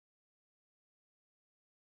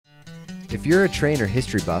If you're a train or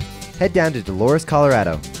history buff, head down to Dolores,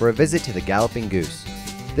 Colorado for a visit to the Galloping Goose.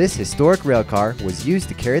 This historic railcar was used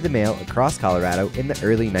to carry the mail across Colorado in the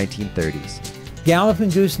early 1930s.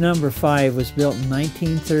 Galloping Goose number 5 was built in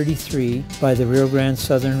 1933 by the Rio Grande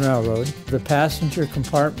Southern Railroad. The passenger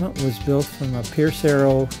compartment was built from a Pierce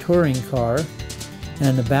Arrow touring car,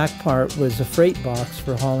 and the back part was a freight box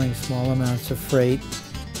for hauling small amounts of freight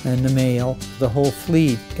and the mail. The whole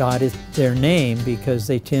fleet got their name because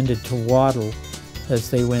they tended to waddle as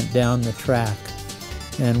they went down the track,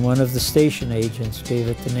 and one of the station agents gave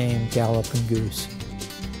it the name Galloping Goose.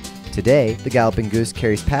 Today, the Galloping Goose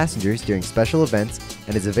carries passengers during special events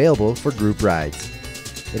and is available for group rides.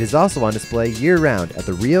 It is also on display year-round at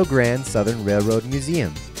the Rio Grande Southern Railroad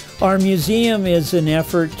Museum. Our museum is an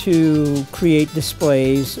effort to create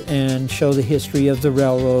displays and show the history of the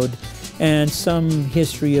railroad and some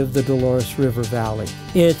history of the Dolores River Valley.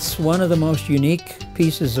 It's one of the most unique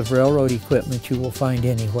pieces of railroad equipment you will find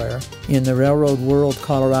anywhere. In the railroad world,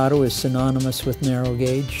 Colorado is synonymous with narrow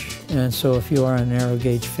gauge, and so if you are a narrow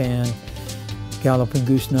gauge fan, Galloping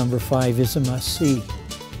Goose number 5 is a must-see.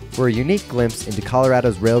 For a unique glimpse into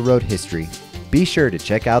Colorado's railroad history, be sure to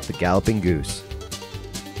check out the Galloping Goose.